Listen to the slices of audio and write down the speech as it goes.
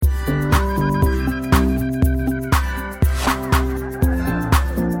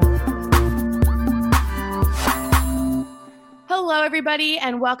everybody,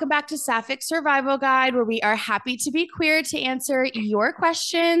 and welcome back to Sapphic Survival Guide, where we are happy to be queer to answer your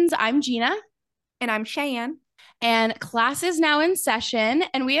questions. I'm Gina. And I'm Cheyenne. And class is now in session,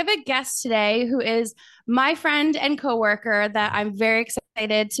 and we have a guest today who is my friend and coworker that I'm very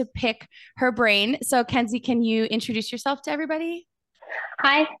excited to pick her brain. So, Kenzie, can you introduce yourself to everybody?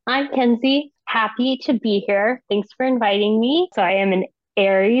 Hi, I'm Kenzie. Happy to be here. Thanks for inviting me. So I am an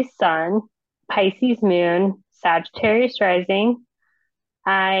Aries sun, Pisces moon, Sagittarius rising.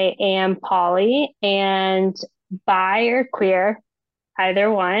 I am poly and bi or queer,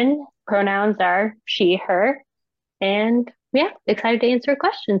 either one. Pronouns are she, her. And yeah, excited to answer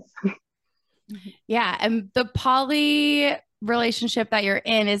questions. Yeah, and the poly relationship that you're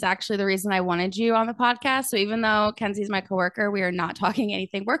in is actually the reason I wanted you on the podcast. So even though Kenzie's my coworker, we are not talking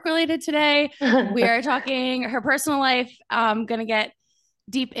anything work related today. We are talking her personal life. I'm gonna get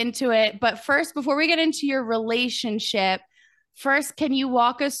deep into it. But first, before we get into your relationship, first, can you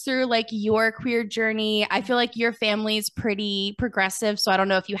walk us through like your queer journey? I feel like your family's pretty progressive. So I don't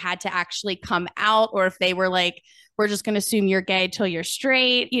know if you had to actually come out or if they were like, we're just going to assume you're gay till you're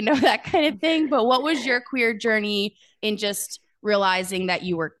straight, that kind of thing. But what was your queer journey in just realizing that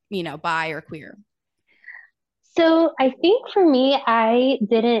you were, bi or queer? So I think for me, I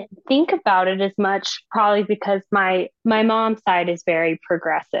didn't think about it as much, probably because my mom's side is very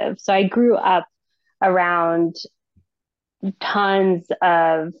progressive. So I grew up around tons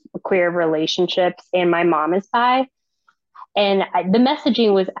of queer relationships, and my mom is bi. And the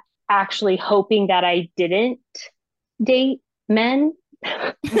messaging was actually hoping that I didn't date men.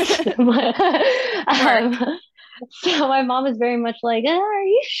 So my mom is very much like, are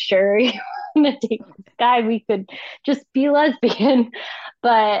you sure you want to date this guy? We could just be lesbian.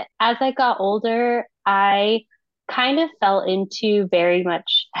 But as I got older, I kind of fell into very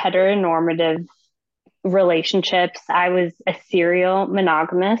much heteronormative relationships. I was a serial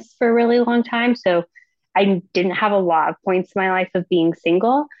monogamous for a really long time. So I didn't have a lot of points in my life of being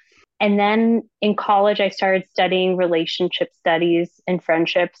single. And then in college, I started studying relationship studies and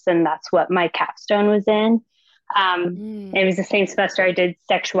friendships, and that's what my capstone was in. It was the same semester I did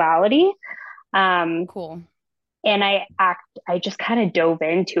sexuality. Cool. And I just kind of dove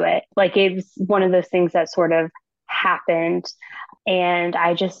into it. Like it was one of those things that sort of happened. And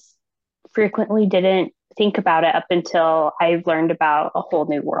I just frequently didn't think about it up until I learned about a whole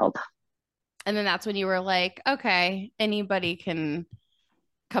new world. And then that's when you were like, okay, anybody can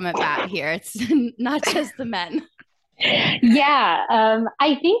come at bat here. It's not just the men. Yeah.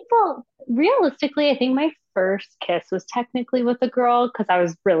 I think, well, realistically, I think my first kiss was technically with a girl because I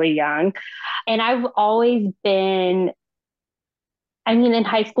was really young. And I've always been, I mean, in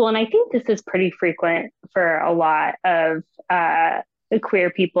high school, and I think this is pretty frequent for a lot of the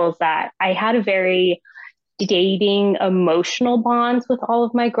queer peoples, that I had a very dating emotional bonds with all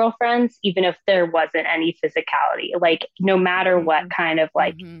of my girlfriends, even if there wasn't any physicality. Like, no matter what, kind of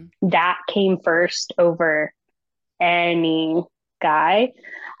like Mm-hmm. that came first over any guy.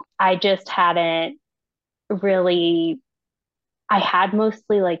 I just hadn't really, I had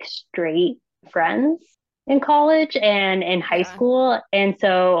mostly like straight friends in college and in high Yeah. school. And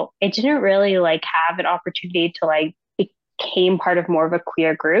so it didn't really like have an opportunity to like became part of more of a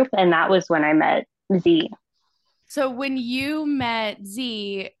queer group. And that was when I met Z. So when you met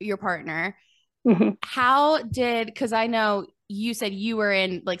Z, your partner, Mhm. because I know you said you were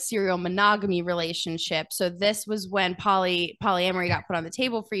in like serial monogamy relationship. So this was when polyamory got put on the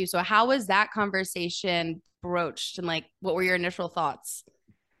table for you. So how was that conversation broached and like what were your initial thoughts?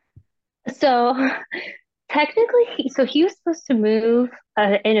 So technically, so he was supposed to move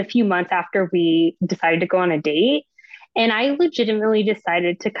in a few months after we decided to go on a date. And I legitimately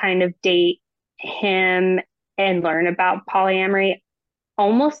decided to kind of date him and learn about polyamory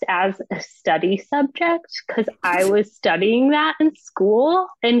almost as a study subject because I was studying that in school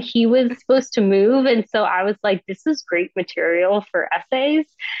and he was supposed to move. And so I was like, this is great material for essays.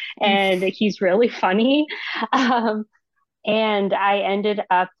 And he's really funny. Um, and I ended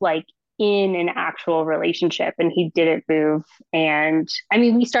up like in an actual relationship and he didn't move. And I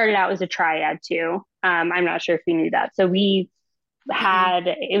mean, we started out as a triad too. I'm not sure if you knew that. So we Mm-mm. had,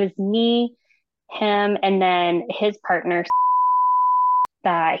 it was me, him, and then his partner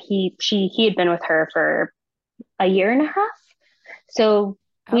that he had been with her for a year and a half. So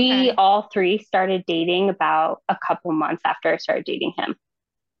we Okay. all three started dating about a couple months after I started dating him.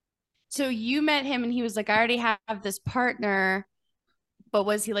 So you met him and he was like, I already have this partner. But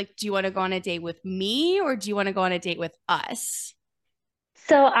was he like, do you want to go on a date with me or do you want to go on a date with us?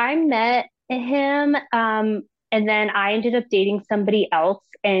 So I met him, and then I ended up dating somebody else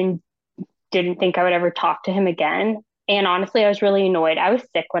and didn't think I would ever talk to him again. And honestly, I was really annoyed. I was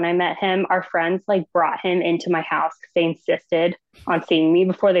sick when I met him. Our friends like brought him into my house because they insisted on seeing me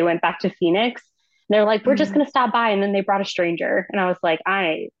before they went back to Phoenix. And they're like, we're just Mm. going to stop by. And then they brought a stranger. And I was like,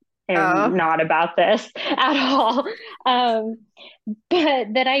 I am Oh. not about this at all. Um,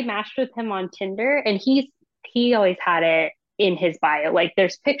 but then I matched with him on Tinder, and he always had it in his bio. Like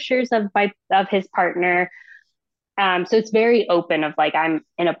there's pictures of his partner. So it's very open of like I'm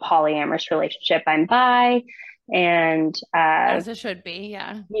in a polyamorous relationship. I'm bi, and As it should be.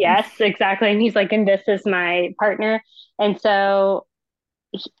 Yeah. yes, exactly. And he's like, and this is my partner. And so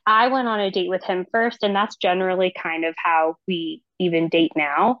I went on a date with him first, and that's generally kind of how we even date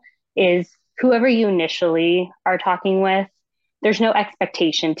now. Is whoever you initially are talking with, there's no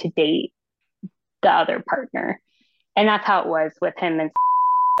expectation to date the other partner. And that's how it was with him. And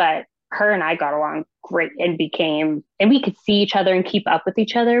but her and I got along great and we could see each other and keep up with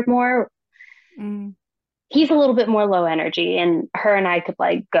each other more. Mm. He's a little bit more low energy, and her and I could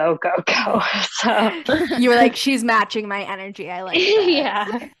like go, go, go. So You were like, she's matching my energy. I like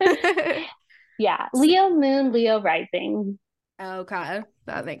yeah. this. Yeah. Leo moon, Leo rising. Okay,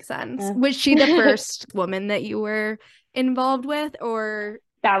 that makes sense. Yeah. Was she the first woman that you were involved with, or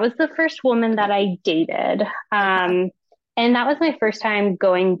That was the first woman that I dated. And that was my first time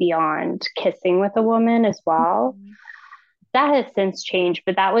going beyond kissing with a woman as well. Mhm. That has since changed,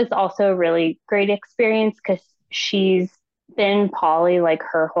 but that was also a really great experience because she's been poly like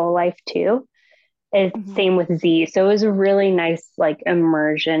her whole life too. Is Mhm. same with Z. So it was a really nice like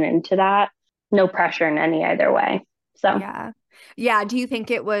immersion into that. No pressure in any either way. So Yeah. Yeah. Do you think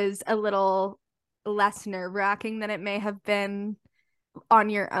it was a little less nerve-wracking than it may have been on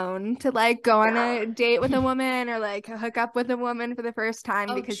your own to like go on a date with a woman or like hook up with a woman for the first time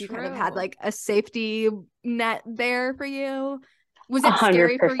Oh, because you kind of had true. like a safety net there for you? Was a it hundred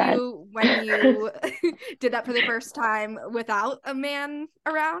scary for percent. you when you did that for the first time without a man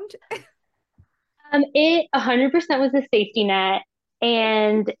around? It 100% was a safety net,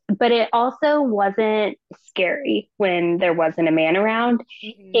 and but it also wasn't scary when there wasn't a man around.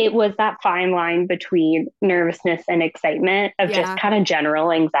 Mhm. It was that fine line between nervousness and excitement of just Yeah. kind of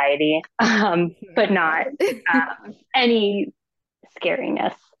general anxiety, but not any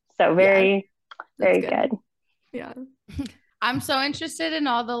scariness. So Yeah, very, that's very good. good. Yeah. I'm so interested in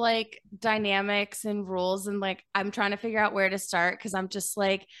all the like dynamics and rules, and like I'm trying to figure out where to start because I'm just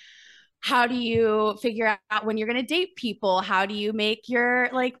like, how do you figure out when you're going to date people? How do you make your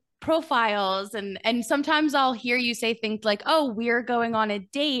like profiles? And sometimes I'll hear you say things like, "Oh, we're going on a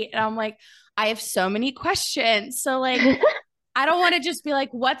date." And I'm like, I have so many questions. So like I don't want to just be like,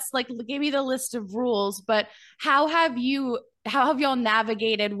 what's like, give me the list of rules, but how have y'all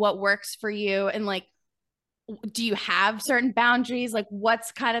navigated what works for you? And like, do you have certain boundaries? Like,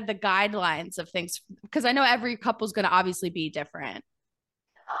 what's kind of the guidelines of things? Because I know every couple's going to obviously be different.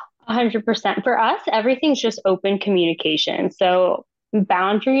 100%. For us, everything's just open communication. So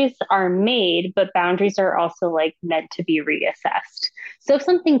boundaries are made, but boundaries are also like meant to be reassessed. So if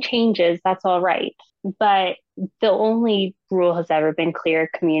something changes, that's all right. But the only rule has ever been clear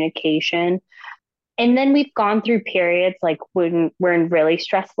communication. And then we've gone through periods like when we're in really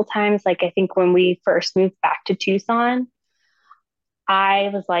stressful times. Like I think when we first moved back to Tucson, I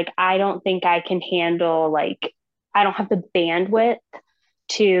was like, I don't think I can handle like I don't have the bandwidth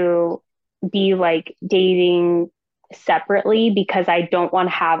to be like dating separately because I don't want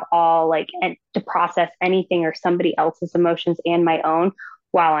to have all like and to process anything or somebody else's emotions and my own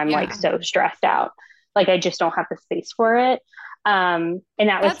while I'm like Yeah. so stressed out. Like I just don't have the space for it. And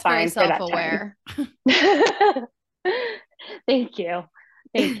that was That's very fine for that time. self-aware. Thank you.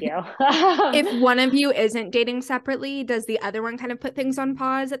 Thank you. If one of you isn't dating separately, does the other one kind of put things on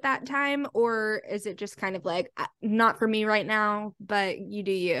pause at that time? Or is it just kind of like, not for me right now, but you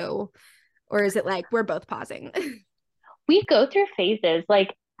do you? Or is it like, we're both pausing? We go through phases,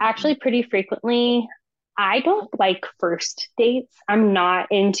 like actually pretty frequently. I don't like first dates. I'm not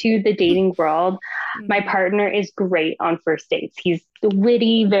into the dating world. My Mhm. partner is great on first dates. He's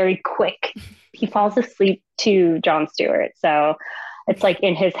witty, very quick. He falls asleep to Jon Stewart. So it's like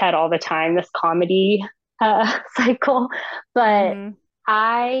in his head all the time, this comedy cycle. But Mhm.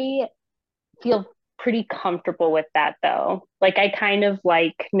 I feel pretty comfortable with that though. Like I kind of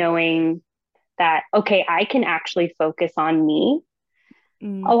like knowing that, okay, I can actually focus on me a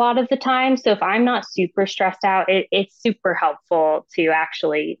Mm. lot of the time. So if I'm not super stressed out, it's super helpful to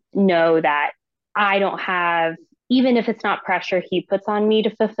actually know that I don't have, even if it's not pressure he puts on me to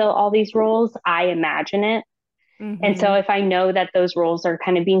fulfill all these roles, I imagine it. And so Mhm. if I know that those roles are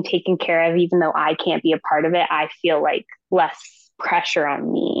kind of being taken care of, even though I can't be a part of it, I feel like less pressure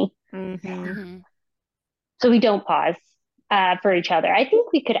on me. Mhm. Mm-hmm. So we don't pause for each other. I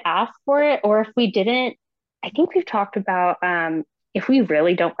think we could ask for it, or if we didn't, I think we've talked about if we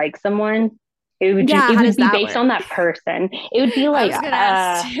really don't like someone, Yeah, it how would does be that based work? on that person. It would be I like was gonna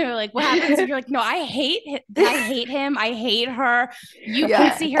ask too, like, what happens if you're like, no, I hate him, I hate her. You can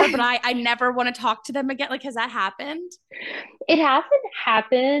Yeah. see her, but I never want to talk to them again. Like, has that happened? it hasn't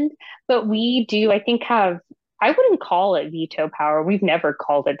happened, but we do, I think, have, I wouldn't call it veto power. We've never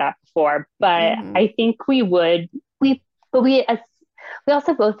called it that before, but Mhm. I think we would, but we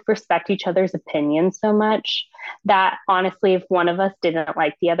also both respect each other's opinions so much that honestly, if one of us didn't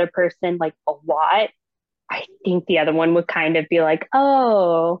like the other person like a lot, I think the other one would kind of be like,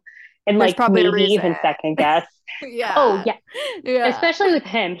 oh, and There's like probably a maybe reason. even second guess. Oh, Yeah. yeah. Yeah. Especially with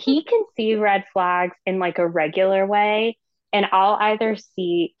him, he can see red flags in like a regular way. And I'll either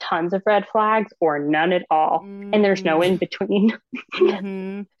see tons of red flags or none at all. And there's no in between.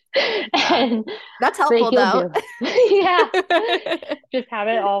 Mm-hmm. Yeah. And That's but helpful he'll though. do yeah, just have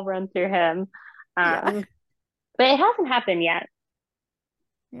it all run through him. Yeah. But it hasn't happened yet.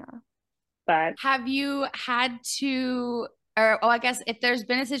 Yeah. But Have you had to, or I guess if there's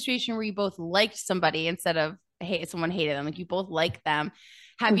been a situation where you both liked somebody instead of hate someone hated them, like you both like them,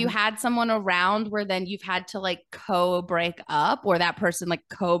 have you mhm. had someone around where then you've had to like co-break up, or that person like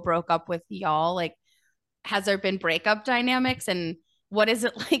co-broke up with y'all? Like, has there been breakup dynamics, and what is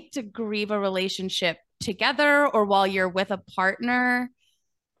it like to grieve a relationship together or while you're with a partner?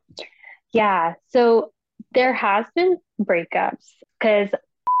 Yeah. So there has been breakups because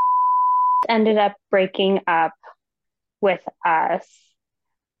ended up breaking up with us.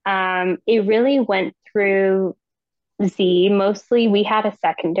 It really went through Z. Mostly we had a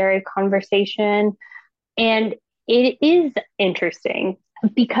secondary conversation, and it is interesting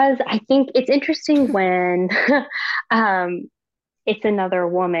because I think it's interesting when um, it's another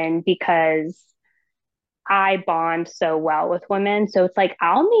woman because I bond so well with women. So it's like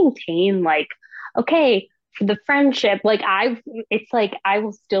I'll maintain like, okay, the friendship, it's like I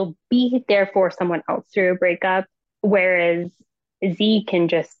will still be there for someone else through a breakup. Whereas Z can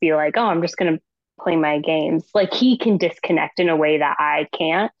just be like, oh, I'm just gonna play my games. Like he can disconnect in a way that I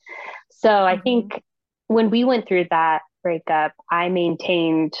can't. So I Mm-hmm. think when we went through that breakup, I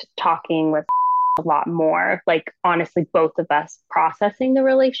maintained talking with a lot more, like honestly, both of us processing the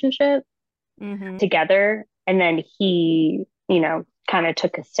relationship Mm-hmm. together. And then he, kind of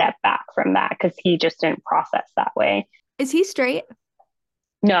took a step back from that because he just didn't process that way. Is he straight?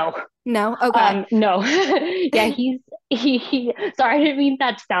 No. No. Okay. No. Yeah, he sorry, I didn't mean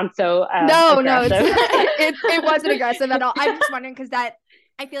that to sound so No, aggressive. it wasn't aggressive at all. I'm just wondering because that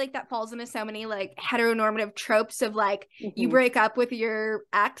I feel like that falls into so many like heteronormative tropes of like you break up with your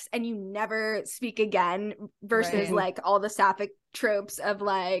ex and you never speak again versus Right. like all the sapphic tropes of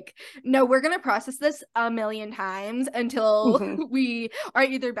like, no, we're gonna process this a million times until we are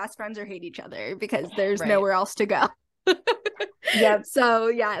either best friends or hate each other because there's Right. nowhere else to go. Yep. So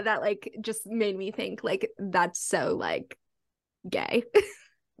yeah, that like just made me think like that's so like gay.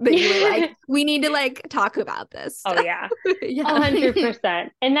 That you were like, we need to like talk about this Oh stuff. yeah. Yeah. 100%.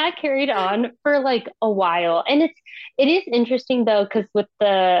 And that carried on for like a while. And it is interesting though, because with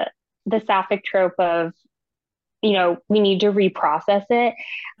the sapphic trope of, we need to reprocess it.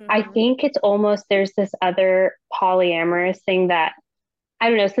 I think it's almost there's this other polyamorous thing that I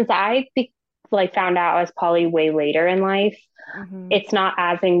don't know, since like found out I was poly way later in life, it's not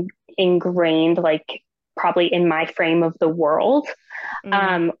as ingrained like probably in my frame of the world.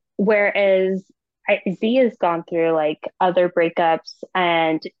 Whereas Z has gone through like other breakups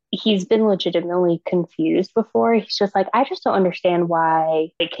and he's been legitimately confused before. He's just like, I just don't understand why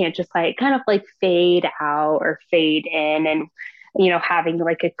it can't just like kind of like fade out or fade in and, having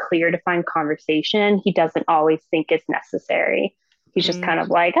like a clear defined conversation, he doesn't always think is necessary. He's just kind of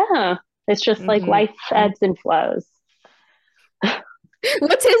like, oh, it's just like life ebbs and flows.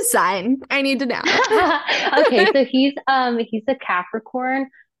 What's his sign? I need to know. Okay, so he's a Capricorn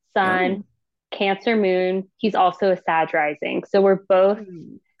sun, Cancer moon. He's also a Sag rising. So we're both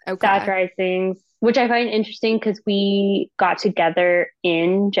Sag risings, which I find interesting because we got together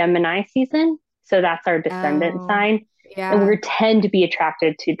in Gemini season. So that's our descendant sign. Yeah. And we tend to be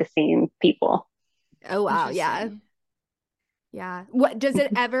attracted to the same people. Oh wow, yeah. Yeah. What does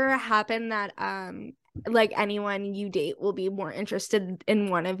it ever happen that like anyone you date will be more interested in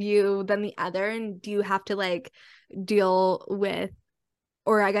one of you than the other? And do you have to like deal with,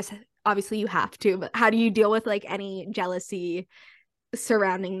 or I guess obviously you have to, but how do you deal with like any jealousy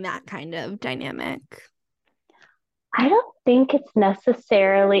surrounding that kind of dynamic? I don't think it's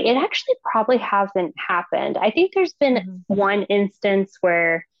necessarily, it actually probably hasn't happened. I think there's been one instance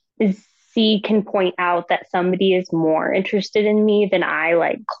where can point out that somebody is more interested in me than I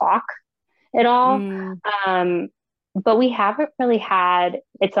like clock it all. Um, but we haven't really had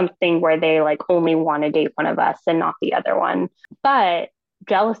it's something where they like only want to date one of us and not the other one. But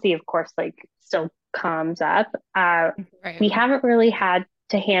jealousy, of course, like still comes up. We haven't really had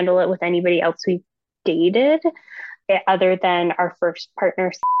to handle it with anybody else we've dated other than our first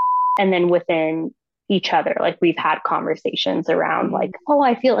partners. And then within each other, like we've had conversations around like, oh,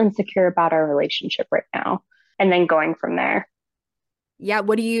 I feel insecure about our relationship right now. And then going from there. Yeah.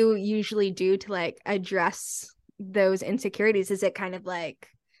 What do you usually do to like address those insecurities? Is it kind of like,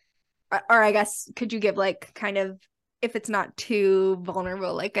 or I guess, could you give like kind of, if it's not too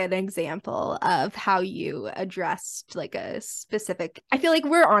vulnerable, like an example of how you addressed like a specific, I feel like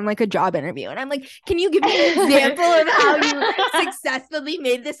we're on like a job interview and I'm like, can you give me an example of how you successfully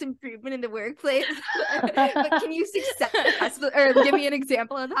made this improvement in the workplace? But can you successfully, or give me an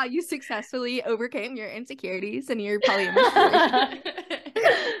example of how you successfully overcame your insecurities and your polyamorous relationship?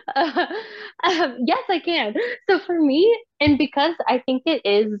 Yes, I can. So for me, and because I think it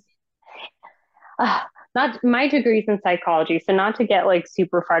is not my degree's in psychology, so not to get like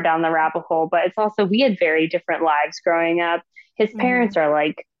super far down the rabbit hole, but it's also we had very different lives growing up. His parents are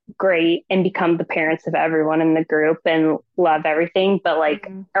like great and become the parents of everyone in the group and love everything, but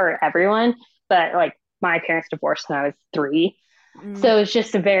like or everyone, but like my parents divorced when I was 3. So it's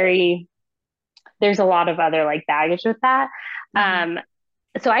just there's a lot of other like baggage with that.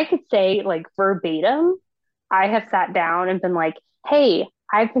 So I could say like verbatim, I have sat down and been like, hey,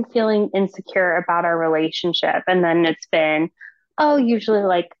 I've been feeling insecure about our relationship. And then it's been, oh, usually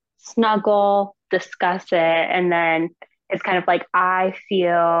like snuggle, discuss it. And then it's kind of like, I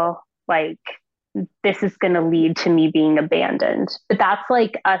feel like this is going to lead to me being abandoned. But that's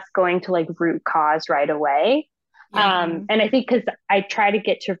like us going to like root cause right away. And I think because I try to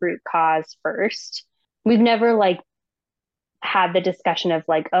get to root cause first, we've never like had the discussion of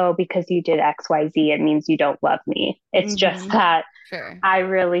like, oh, because you did XYZ, it means you don't love me. It's just that I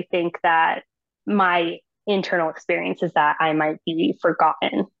really think that my internal experience is that I might be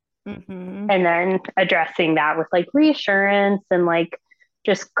forgotten. And then addressing that with like reassurance and like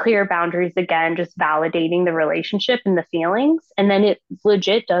just clear boundaries again, just validating the relationship and the feelings. And then it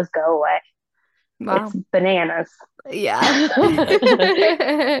legit does go away. Wow. It's bananas. Yeah.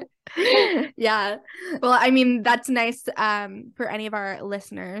 Yeah. Well, I mean, that's nice for any of our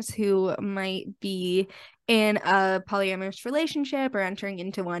listeners who might be in a polyamorous relationship or entering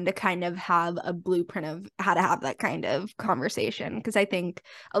into one to kind of have a blueprint of how to have that kind of conversation. Because I think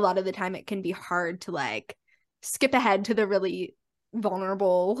a lot of the time it can be hard to like skip ahead to the really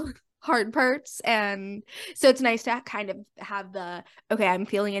vulnerable hard parts. And so it's nice to kind of have the, okay, I'm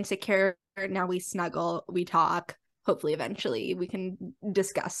feeling insecure. Now we snuggle, we talk. Hopefully eventually we can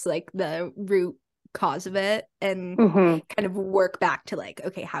discuss like the root cause of it and kind of work back to like,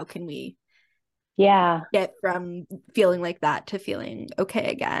 okay, how can we get from feeling like that to feeling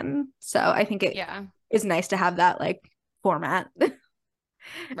okay again? So I think it is nice to have that like format.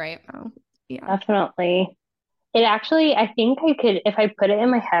 Right. Definitely. It actually, I think I could, if I put it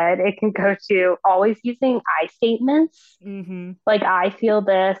in my head, it can go to always using I statements. Like, I feel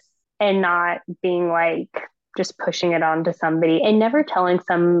this, and not being like just pushing it on to somebody and never telling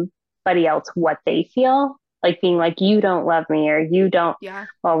somebody else what they feel. Like being like, you don't love me or you don't, blah,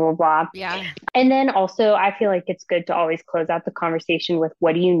 blah, blah. Yeah. And then also, I feel like it's good to always close out the conversation with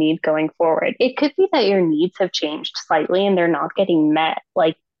what do you need going forward? It could be that your needs have changed slightly and they're not getting met.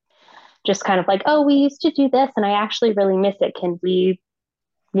 Like, just kind of like, oh, we used to do this and I actually really miss it. Can we,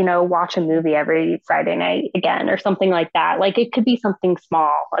 watch a movie every Friday night again or something like that? Like it could be something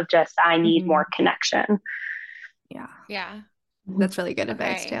small of just, I need more connection. Yeah. Yeah. That's really good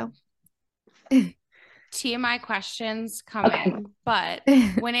advice too. TMI questions coming, but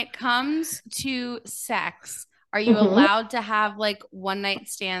when it comes to sex, are you allowed to have like one night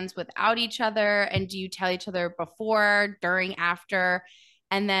stands without each other? And do you tell each other before, during, after?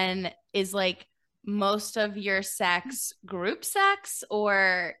 And then is like most of your sex group sex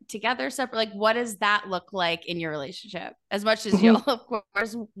or together separate? Like what does that look like in your relationship? As much as you'll of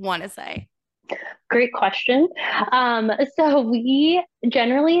course want to say. Great question. So we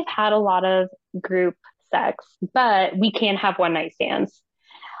generally have had a lot of group sex, but we can have one night stands.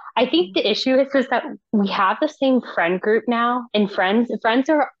 I think the issue is that we have the same friend group now, and friends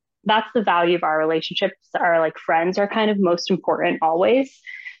are that's the value of our relationships. Are like friends are kind of most important always.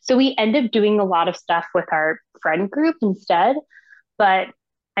 So we end up doing a lot of stuff with our friend group instead. But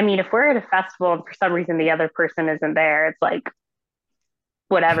I mean, if we're at a festival and for some reason the other person isn't there, it's like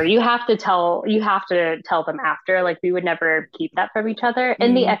whatever. You have to tell them after. Like, we would never keep that from each other.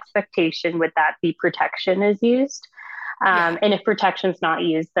 And the expectation with that be protection is used. And if protection's not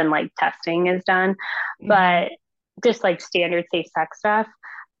used, then like testing is done. But just like standard safe sex stuff.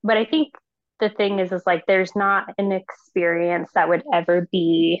 But I think the thing is like there's not an experience that would ever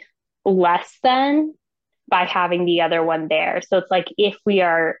be less than by having the other one there. So it's like if we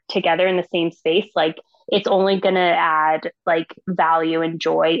are together in the same space, like it's only going to add like value and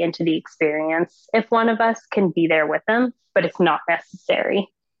joy into the experience if one of us can be there with them, but it's not necessary.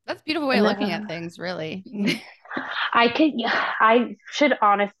 That's a beautiful way of looking at things, really. I should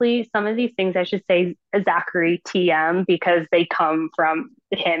honestly, some of these things I should say Zachary TM because they come from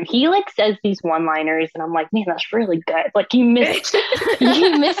him. He like says these one-liners and I'm like, man, that's really good. Like you missed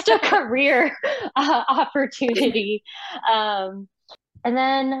a career opportunity. And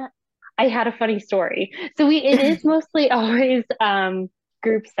then I had a funny story. So it is mostly always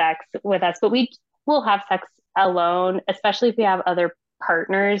group sex with us, but we will have sex alone, especially if we have other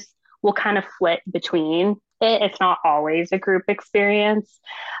partners. We'll kind of flit between it. It's not always a group experience.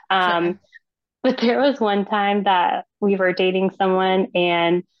 Sure. But there was one time that we were dating someone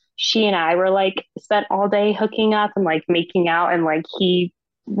and she and I were like spent all day hooking up and like making out, and like he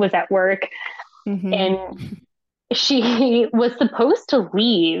was at work and she was supposed to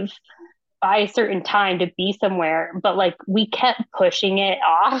leave by a certain time to be somewhere, but like we kept pushing it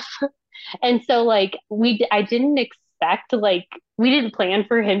off. And so like I didn't expect, like we didn't plan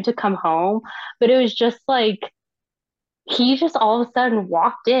for him to come home, but it was just like he just all of a sudden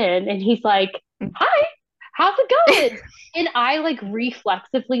walked in and he's like, hi, how's it going? And I like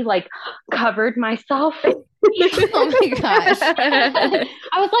reflexively like covered myself. Oh my gosh. I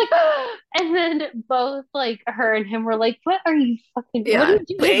was like, and then both like her and him were like, what are you fucking what are you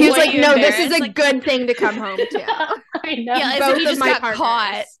doing? He was like, no, this is a good thing to come home to. I know. Yeah, both you just got partners.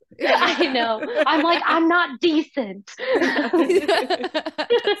 Caught. I know. I'm like, I'm not decent.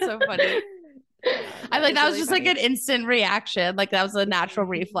 That's so funny. I like that was just like an instant reaction. Like that was a natural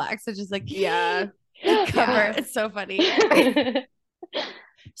reflex. It's just like, cover. Yeah. It's so funny.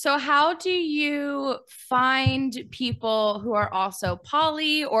 So how do you find people who are also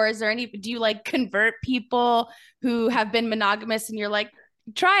poly, or is there do you like convert people who have been monogamous and you're like,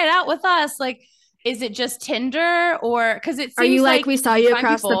 try it out with us? Like, is it just Tinder, or because it seems are you like we saw you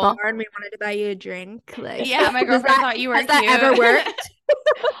across people... the bar and we wanted to buy you a drink? Like, yeah, my girlfriend thought you were has cute. That ever worked?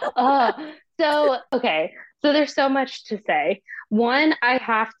 So there's so much to say. One, I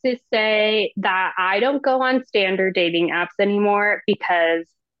have to say that I don't go on standard dating apps anymore because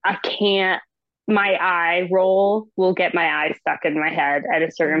I can't, my eye roll will get my eye stuck in my head at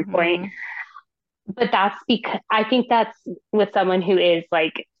a certain point. But that's because I think that's with someone who is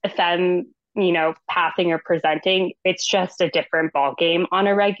like a femme, you know, passing or presenting, it's just a different ball game on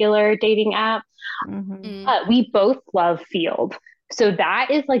a regular dating app. We both love Field. So that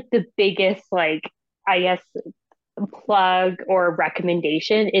is like the biggest, like, I guess, plug or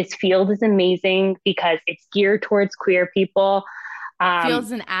recommendation is Field is amazing because it's geared towards queer people.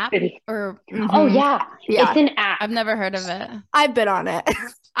 Field's an app or oh yeah, it's an app. I've never heard of it. I've been on it.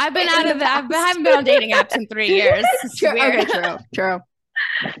 I've been out of it. I haven't been on dating apps in 3 years. True. Okay, true.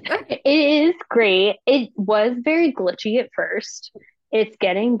 It is great. It was very glitchy at first. It's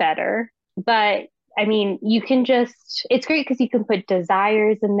getting better, but I mean, you can just, it's great because you can put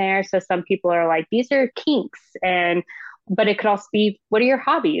desires in there. So some people are like, these are kinks, but it could also be, what are your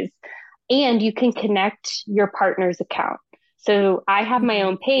hobbies? And you can connect your partner's account. So I have my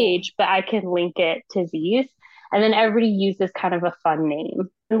own page, but I can link it to Z's, and then everybody uses kind of a fun name.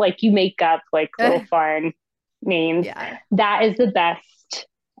 Like you make up like little fun names. Yeah. That is the best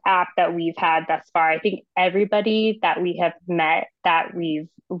app that we've had thus far. I think everybody that we have met that we've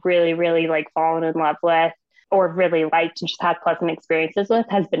really, really like fallen in love with or really liked and just had pleasant experiences with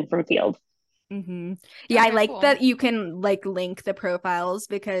has been from Field. Yeah, I like cool. that you can like link the profiles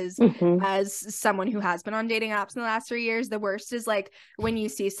because as someone who has been on dating apps in the last 3 years, the worst is like when you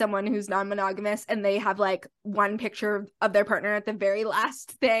see someone who's non-monogamous and they have like one picture of their partner at the very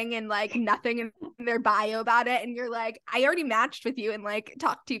last thing and like nothing in their bio about it, and you're like, I already matched with you and like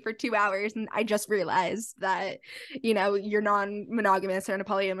talked to you for 2 hours and I just realized that, you know, you're non-monogamous or in a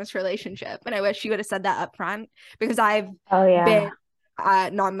polyamorous relationship. And I wish you would have said that up front because I've been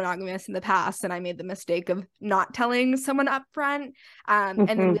non-monogamous in the past and I made the mistake of not telling someone up front, and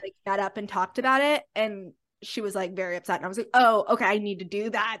then we like met up and talked about it and she was like very upset and I was like, oh okay, I need to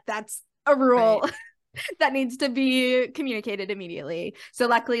do that. That's a rule that needs to be communicated immediately. So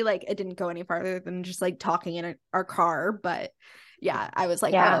luckily like it didn't go any farther than just like talking in our car, but yeah, I was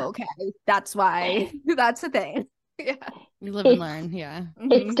like, oh okay, that's why that's the thing. You live and learn. Yeah.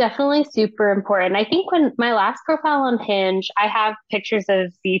 It's definitely super important. I think when my last profile on Hinge, I have pictures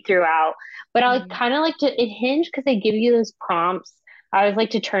of Z throughout, but I kind of like to in Hinge because they give you those prompts. I always like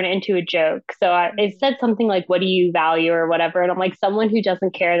to turn it into a joke. So it said something like, "What do you value?" or whatever, and I'm like, someone who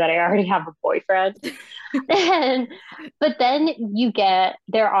doesn't care that I already have a boyfriend. and but then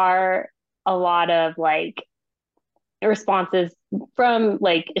there are a lot of like responses from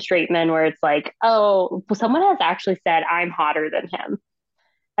like straight men where it's like, "Oh, someone has actually said I'm hotter than him."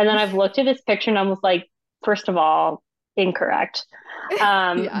 And then I've looked at his picture and I was like, first of all, incorrect.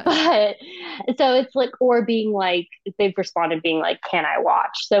 But so it's like, or being like, they've responded being like, can I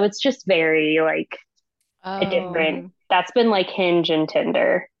watch? So it's just very like a different, that's been like Hinge and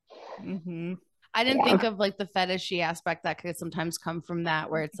Tinder. I didn't think of like the fetishy aspect that could sometimes come from that,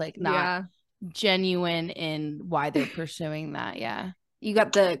 where it's like not genuine in why they're pursuing that. Yeah. You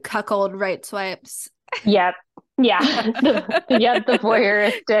got the cuckold right swipes. Yep. Yeah. The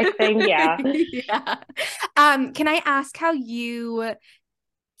voyeuristic thing. Yeah. Can I ask how you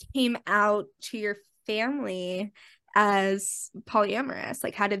came out to your family as polyamorous?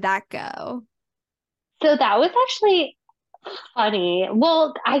 Like, how did that go? So that was actually funny.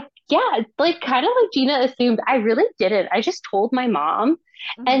 Well, like kind of like Gina assumed, I really didn't. I just told my mom,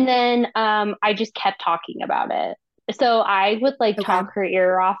 and then I just kept talking about it. So I would like talk her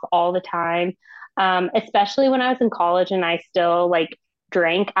ear off all the time. Especially when I was in college and I still like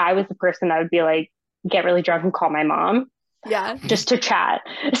drank. I was the person that would be like get really drunk and call my mom. Yeah. Just to chat.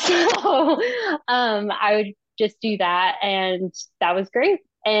 So I would just do that, and that was great.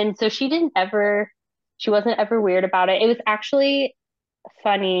 And so she wasn't ever weird about it. It was actually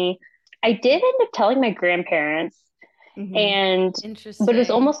funny. I did end up telling my grandparents, and but it was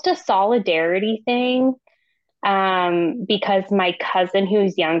almost a solidarity thing, because my cousin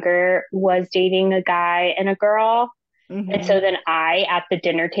who's younger was dating a guy and a girl. And so then at the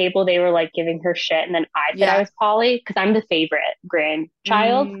dinner table, they were like giving her shit. And then I said I was poly because I'm the favorite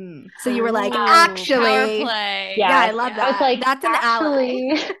grandchild. So you were like, actually, power play. Yeah, I love that. I was like, that's an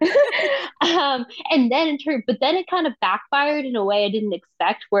ally. And then but then it kind of backfired in a way I didn't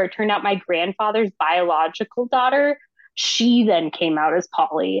expect, where it turned out my grandfather's biological daughter, she then came out as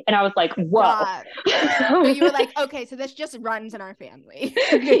poly, and I was like, whoa. So you were like, okay, so this just runs in our family.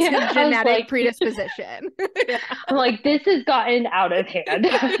 It's a genetic predisposition. I'm like, this has gotten out of hand.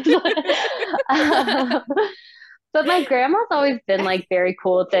 But my grandma's always been like very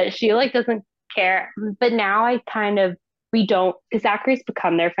cool with it. She like doesn't care. But now we don't, because Zachary's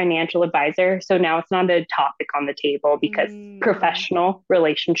become their financial advisor. So now it's not a topic on the table because professional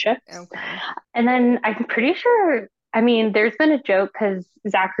relationships. And then I'm pretty sure, I mean, there's been a joke because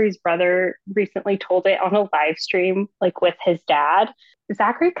Zachary's brother recently told it on a live stream, like with his dad.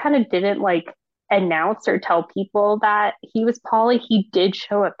 Zachary kind of didn't like announce or tell people that he was poly. He did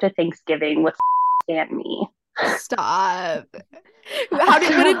show up to Thanksgiving with and me. Stop. What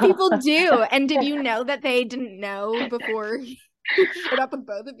did people do? And did you know that they didn't know before you showed up with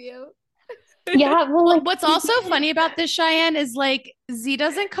both of you? Yeah. Well, like, what's also funny about this, Cheyenne, is like Z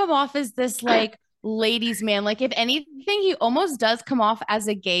doesn't come off as this like ladies man. Like if anything, he almost does come off as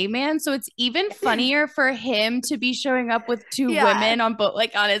a gay man. So it's even funnier for him to be showing up with two women on both,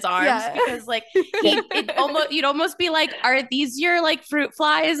 like on his arms, because like you'd almost be like, are these your like fruit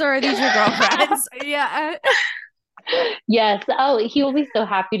flies or are these your girlfriends? Yes. Oh, he will be so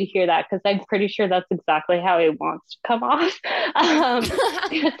happy to hear that, because I'm pretty sure that's exactly how he wants to come off.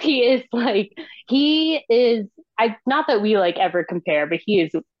 Because he is, not that we like ever compare, but he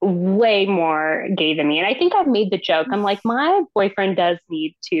is way more gay than me. And I think I've made the joke. I'm like, my boyfriend does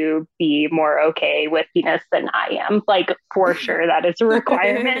need to be more okay with penis than I am. Like, for sure, that is a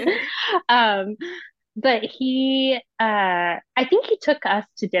requirement. But I think he took us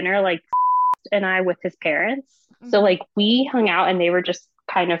to dinner, like, and I with his parents. So like we hung out and they were just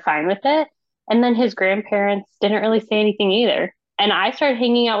kind of fine with it. And then his grandparents didn't really say anything either. And I started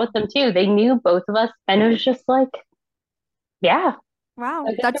hanging out with them too. They knew both of us, and it was just like, yeah. Wow,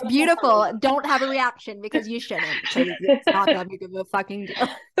 that's beautiful. Don't have a reaction because you shouldn't. It's not that big of a fucking deal.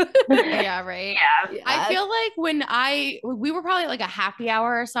 Yeah, right. Yeah. I feel like when we were probably like a happy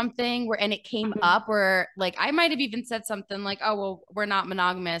hour or something and it came up where like I might have even said something like, oh, well, we're not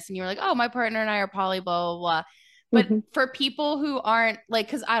monogamous. And you were like, oh, my partner and I are poly, blah, blah, blah. But for people who aren't like,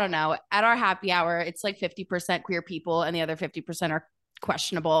 because I don't know, at our happy hour, it's like 50% queer people and the other 50% are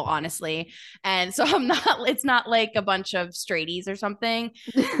questionable, honestly. And so it's not like a bunch of straighties or something.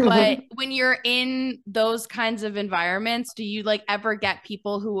 But when you're in those kinds of environments, do you like ever get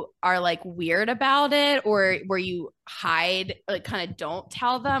people who are like weird about it, or where you hide, like kind of don't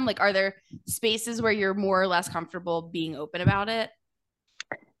tell them? Like, are there spaces where you're more or less comfortable being open about it?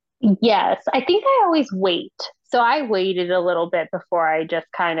 Yes, I think I always wait. So I waited a little bit before I just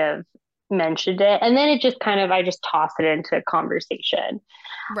kind of mentioned it. And then it just kind of, I just toss it into conversation.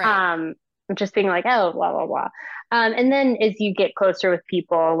 Right. Um, just being like, oh, blah, blah, blah. And then as you get closer with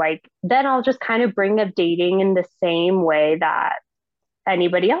people, like, then I'll just kind of bring up dating in the same way that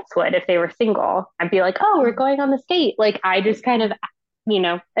anybody else would if they were single. I'd be like, oh, we're going on this date. Like, I just kind of,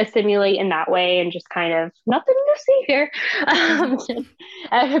 assimilate in that way and just kind of nothing to see here.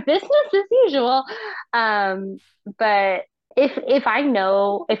 Business as usual. But if I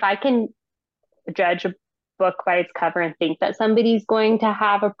know, if I can judge a book by its cover and think that somebody's going to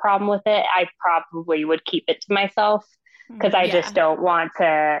have a problem with it, I probably would keep it to myself because I just don't want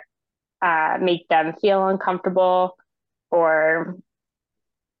to make them feel uncomfortable or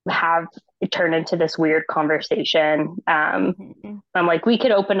have it turn into this weird conversation. I'm like, we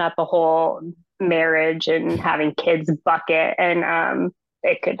could open up a whole marriage and having kids bucket, and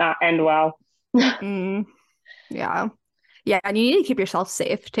it could not end well. Yeah. Yeah. And you need to keep yourself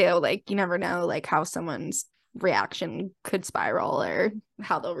safe too. Like, you never know like how someone's reaction could spiral or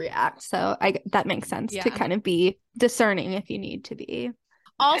how they'll react. So that makes sense to kind of be discerning if you need to be.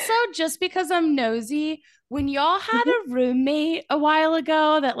 Also, just because I'm nosy, when y'all had a roommate a while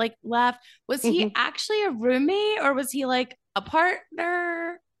ago that like left, was he actually a roommate or was he like a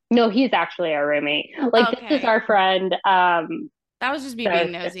partner? No, he's actually our roommate. Like, this is our friend. That was just me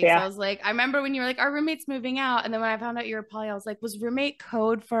being nosy. So I was like, I remember when you were like, our roommate's moving out. And then when I found out you were poly, I was like, was roommate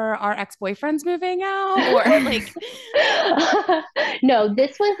code for our ex-boyfriends moving out? Or like No,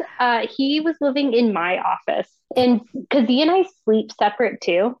 this was he was living in my office. And because he and I sleep separate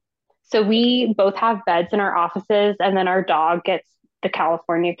too. So we both have beds in our offices, and then our dog gets the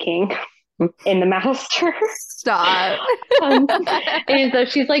California King in the master. Stop. And so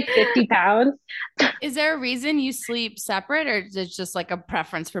she's like 50 pounds. Is there a reason you sleep separate, or is it just like a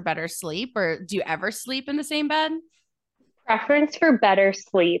preference for better sleep, or do you ever sleep in the same bed? Preference for better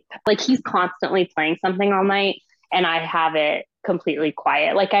sleep. Like, he's constantly playing something all night, and I have it completely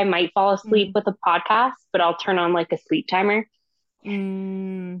quiet. Like, I might fall asleep with a podcast, but I'll turn on like a sleep timer.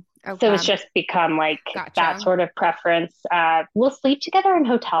 Okay. So it's just become like that sort of preference. We'll sleep together in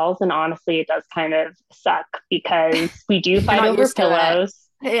hotels, and honestly, it does kind of suck because we do fight over pillows.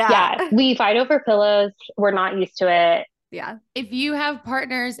 Yeah, we fight over pillows. We're not used to it. Yeah. If you have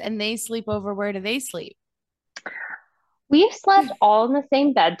partners and they sleep over, where do they sleep? We've slept all in the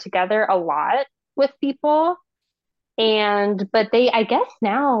same bed together a lot with people. But I guess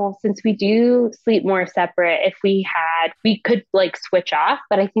now, since we do sleep more separate, if we could like switch off,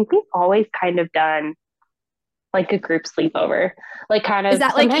 but I think we've always kind of done like a group sleepover. Like, kind of. Is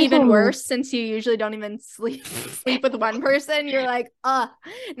that like even worse since you usually don't even sleep with one person? You're like, now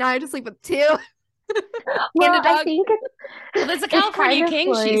I have to sleep with two. Well, I think there's a California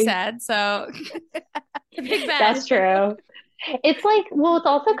King, she said. So big bad. That's true. It's like, well, it's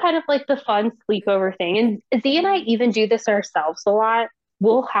also kind of like the fun sleepover thing. And Z and I even do this ourselves a lot.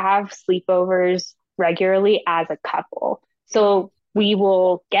 We'll have sleepovers regularly as a couple. So we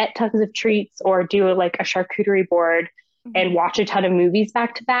will get tons of treats or do like a charcuterie board and watch a ton of movies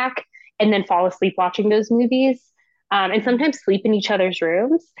back to back and then fall asleep watching those movies. And sometimes sleep in each other's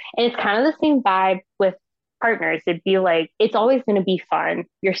rooms. And it's kind of the same vibe with partners. It'd be like, it's always going to be fun.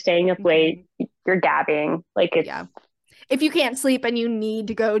 You're staying up late, you're gabbing. Like, it's, if you can't sleep and you need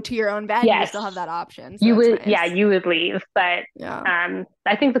to go to your own bed, you still have that option. So you would, nice. You would leave. But I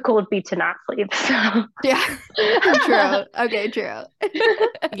think the goal would be to not sleep. So. Yeah, true. Okay, true.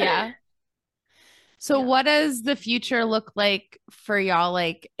 Yeah. So what does the future look like for y'all?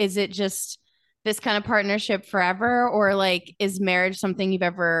 Like, is it just this kind of partnership forever, or like, is marriage something you've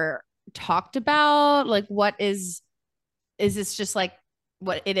ever talked about? Like, is this just like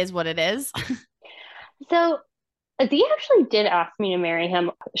what it is? So Z actually did ask me to marry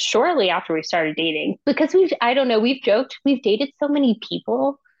him shortly after we started dating because we've joked, we've dated so many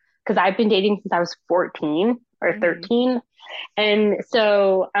people because I've been dating since I was 14 or 13. And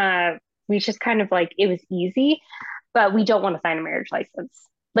so we just kind of like, it was easy, but we don't want to sign a marriage license.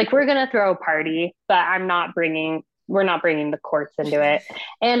 Like, we're going to throw a party, but we're not bringing the courts into it.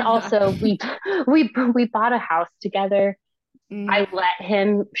 And also we bought a house together. I let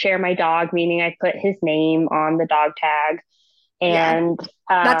him share my dog, meaning I put his name on the dog tag. And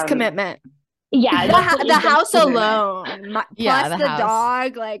that's commitment. Yeah, that's what The house that's- alone, Yeah, plus the the house.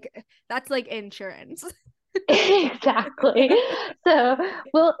 dog, like that's like insurance. Exactly. So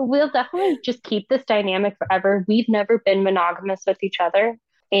we'll definitely just keep this dynamic forever. We've never been monogamous with each other,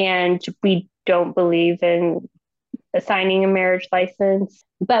 and we don't believe in assigning a marriage license.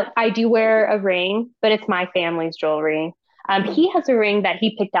 But I do wear a ring, but it's my family's jewelry. He has a ring that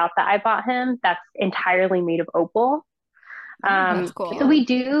he picked out that I bought him that's entirely made of opal. That's cool. So we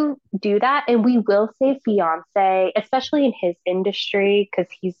do that, and we will say fiance, especially in his industry,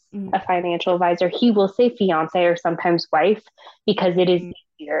 because he's a financial advisor. He will say fiance or sometimes wife because it is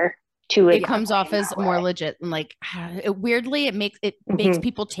easier to. It comes off as more legit, and like weirdly, it makes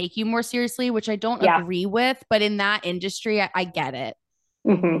people take you more seriously, which I don't agree with. But in that industry, I get it.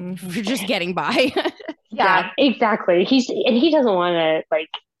 We're just getting by. Yeah, exactly. He doesn't want to like.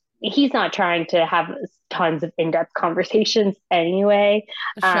 He's not trying to have tons of in-depth conversations anyway.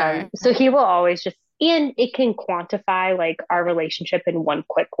 Sure. So he will always just, and it can quantify like our relationship in one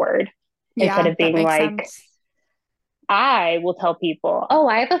quick word instead of being like, sense. I will tell people, oh,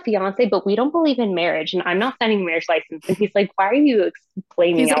 I have a fiance, but we don't believe in marriage and I'm not signing a marriage license. And he's like, why are you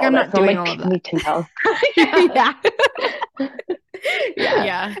explaining all I'm this? not doing I'm like, all of that. need to know.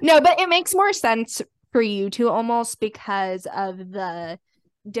 Yeah. No, but it makes more sense for you two almost because of the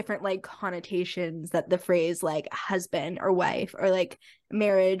different like connotations that the phrase like husband or wife or like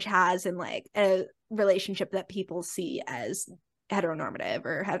marriage has in like a relationship that people see as heteronormative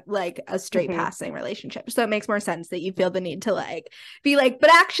or like a straight passing relationship. So it makes more sense that you feel the need to like be like, but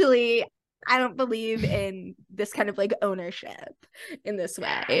actually I don't believe in this kind of like ownership in this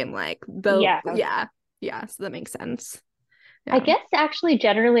way. And like yeah. So that makes sense. Yeah. I guess actually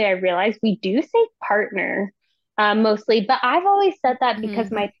generally I realize we do say partner mostly, but I've always said that because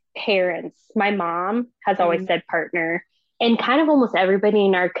my mom has always said partner, and kind of almost everybody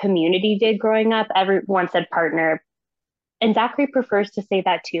in our community did growing up. Everyone said partner. And Zachary prefers to say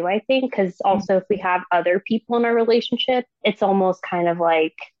that too, I think, because also if we have other people in our relationship, it's almost kind of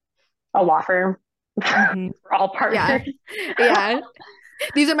like a law firm. We're all partners. Yeah.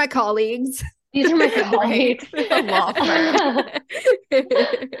 These are my colleagues. These are my colleagues. The law firm.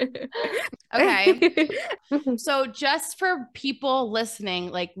 Okay. So just for people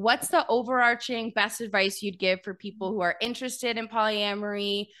listening, like what's the overarching best advice you'd give for people who are interested in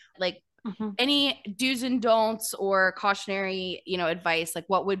polyamory? Like any do's and don'ts or cautionary, advice? Like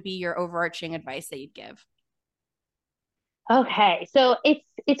what would be your overarching advice that you'd give? Okay. So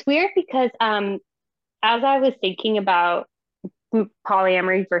it's weird because as I was thinking about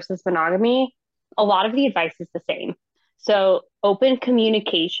polyamory versus monogamy, a lot of the advice is the same. So open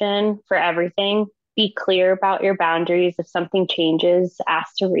communication for everything. Be clear about your boundaries. If something changes,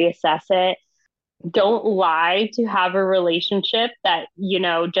 ask to reassess it. Don't lie to have a relationship that,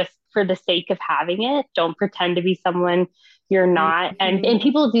 just for the sake of having it. Don't pretend to be someone you're not. And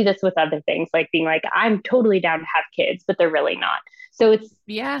people do this with other things, like being like, I'm totally down to have kids, but they're really not. So it's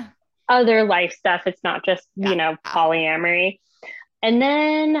other life stuff. It's not just, polyamory. And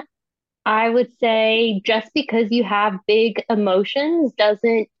then I would say just because you have big emotions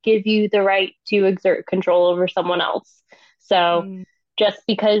doesn't give you the right to exert control over someone else. So just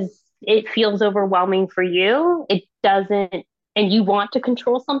because it feels overwhelming for you, it doesn't, and you want to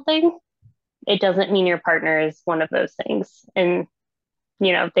control something, it doesn't mean your partner is one of those things. And,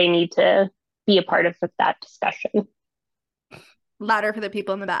 they need to be a part of that discussion. Louder for the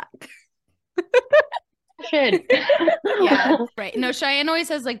people in the back. Should. Yeah, right. No, Cheyenne always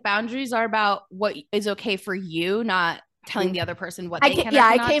says like boundaries are about what is okay for you, not telling the other person what they can.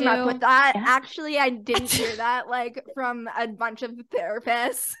 I came up with that. Actually, I didn't hear that like from a bunch of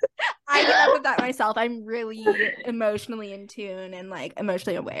therapists. I came up with that myself. I'm really emotionally in tune and like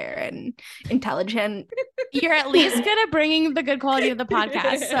emotionally aware and intelligent. You're at least good at bringing the good quality of the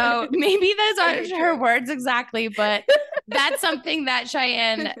podcast. So maybe those aren't her words exactly, but that's something that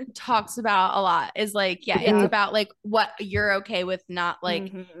Cheyenne talks about a lot is like, it's about like what you're okay with, not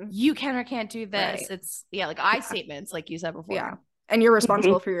like you can or can't do this. Right. It's like I statements, like you said before. Yeah. And you're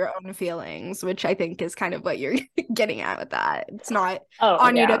responsible for your own feelings, which I think is kind of what you're getting at with that. It's not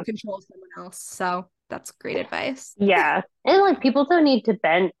on you to control someone else. So that's great advice. Yeah. And like people don't need to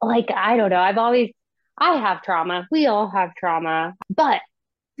bend. Like, I don't know. I have trauma. We all have trauma, but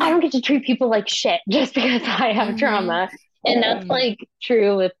I don't get to treat people like shit just because I have trauma. And that's like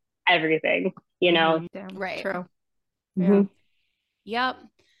true with everything, Right. True. Yeah. Yep.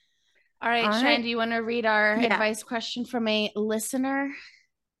 All right, Cheyenne, do you want to read our advice question from a listener?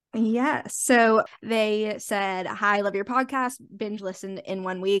 Yeah. So they said, hi, love your podcast. Binge listened in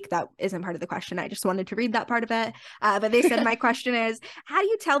 1 week. That isn't part of the question. I just wanted to read that part of it. But they said, my question is, how do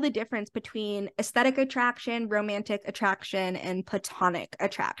you tell the difference between aesthetic attraction, romantic attraction, and platonic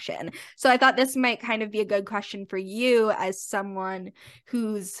attraction? So I thought this might kind of be a good question for you as someone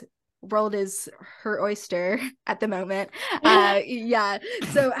whose world is her oyster at the moment. Yeah.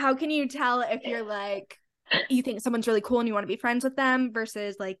 So how can you tell if you're like, you think someone's really cool and you want to be friends with them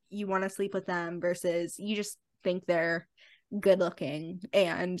versus like you want to sleep with them versus you just think they're good looking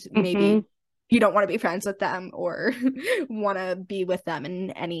and maybe you don't want to be friends with them or want to be with them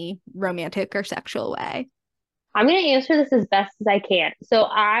in any romantic or sexual way? I'm going to answer this as best as I can. So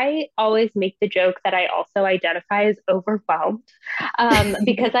I always make the joke that I also identify as overwhelmed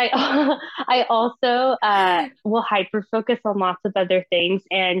because I I also will hyper focus on lots of other things,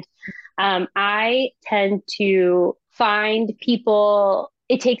 and I tend to find people.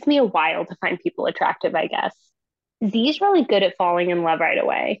 It takes me a while to find people attractive, I guess. Z's really good at falling in love right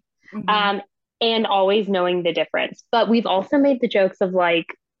away, and always knowing the difference. But we've also made the jokes of like,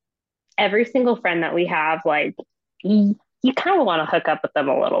 every single friend that we have, like, you kind of want to hook up with them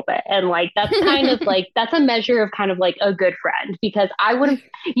a little bit. And like, that's kind of like, that's a measure of kind of like a good friend, because I wouldn't,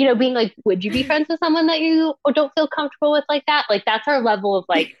 being like, would you be friends with someone that you don't feel comfortable with like that? Like, that's our level of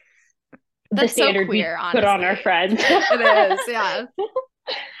like the standard so queer, we put on our friends. It is, yeah.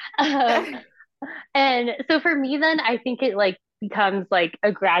 And so for me, then I think it like becomes like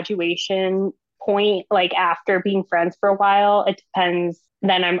a graduation point, like after being friends for a while. It depends.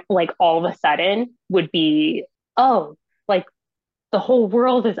 Then I'm like, all of a sudden would be, oh, like the whole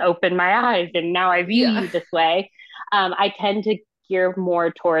world has opened my eyes and now I view you this way. I tend to gear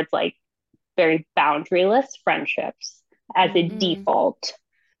more towards like very boundaryless friendships as a default.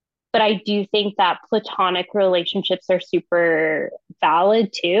 But I do think that platonic relationships are super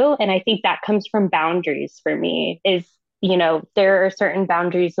valid too. And I think that comes from boundaries for me is, there are certain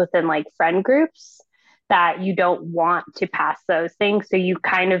boundaries within like friend groups that you don't want to pass those things. So you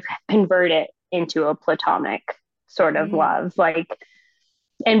kind of convert it into a platonic sort of love. Like,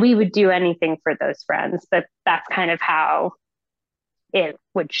 and we would do anything for those friends, but that's kind of how it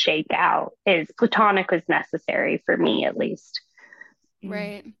would shake out. Is platonic was necessary for me, at least.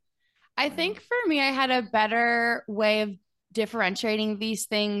 Right. I think for me, I had a better way of differentiating these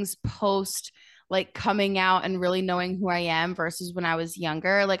things post like coming out and really knowing who I am versus when I was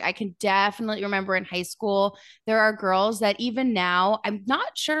younger. Like I can definitely remember in high school, there are girls that even now, I'm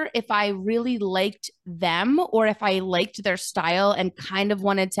not sure if I really liked them or if I liked their style and kind of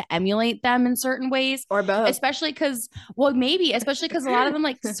wanted to emulate them in certain ways. Or both. Especially because a lot of them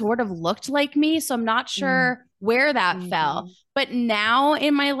like sort of looked like me. So I'm not sure where that fell. But now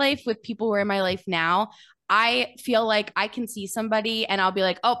in my life, with people who are in my life now, I feel like I can see somebody and I'll be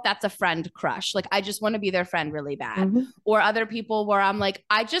like, oh, that's a friend crush. Like, I just want to be their friend really bad. Or other people where I'm like,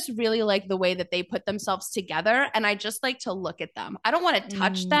 I just really like the way that they put themselves together. And I just like to look at them. I don't want to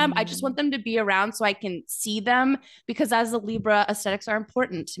touch them. I just want them to be around so I can see them, because as a Libra, aesthetics are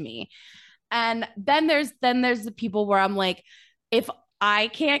important to me. And then there's the people where I'm like, if I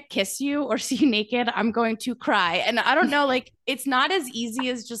can't kiss you or see you naked, I'm going to cry. And I don't know, like, it's not as easy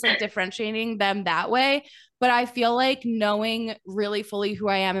as just like differentiating them that way. But I feel like knowing really fully who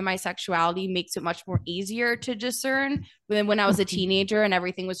I am and my sexuality makes it much more easier to discern than when I was a teenager and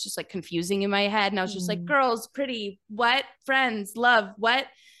everything was just like confusing in my head. And I was just like, girls, pretty, what? Friends, love, what?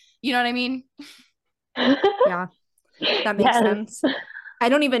 You know what I mean? Yeah, that makes sense. I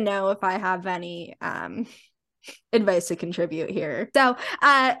don't even know if I have any advice to contribute here. So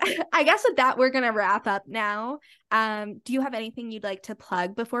I guess with that, we're going to wrap up now. Do you have anything you'd like to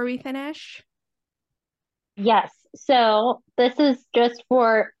plug before we finish? Yes. So this is just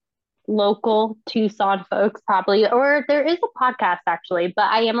for local Tucson folks, probably, or there is a podcast actually, but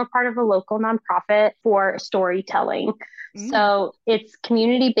I am a part of a local nonprofit for storytelling. So it's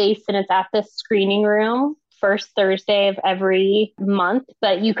community based and it's at this screening room first Thursday of every month.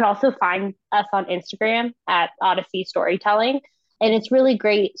 But you can also find us on Instagram at Odyssey Storytelling. And it's really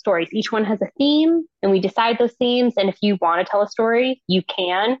great stories. Each one has a theme and we decide those themes. And if you want to tell a story, you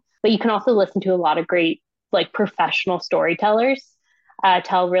can, but you can also listen to a lot of great like professional storytellers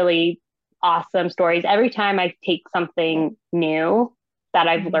tell really awesome stories. Every time I take something new that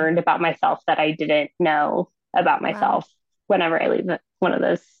I've learned about myself that I didn't know about myself whenever I leave one of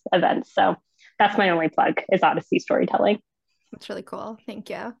those events. So that's my only plug, is Odyssey Storytelling. That's really cool. Thank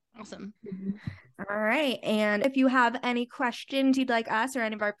you. Awesome. All right. And if you have any questions you'd like us or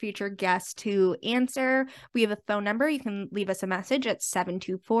any of our future guests to answer, we have a phone number. You can leave us a message at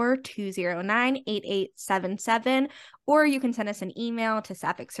 724-209-8877, or you can send us an email to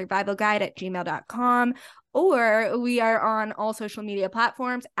sapphic@gmail.com. Or we are on all social media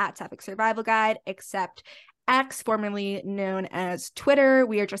platforms at Sapphic Survival Guide, except X, formerly known as Twitter.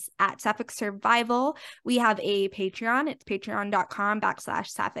 We are just at Sapphic Survival. We have a Patreon. It's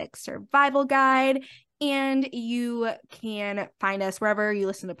patreon.com/Sapphic Survival Guide. And you can find us wherever you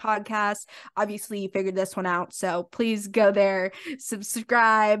listen to podcasts. Obviously, you figured this one out, so please go there,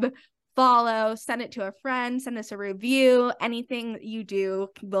 subscribe, follow, send it to a friend, send us a review. Anything you do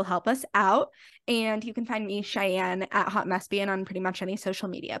will help us out. And you can find me, Cheyenne, at Hot Mesbian on pretty much any social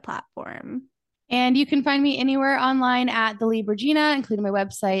media platform. And you can find me anywhere online at The Lead Regina, including my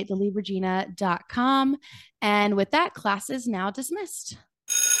website, theleadregina.com. And with that, class is now dismissed.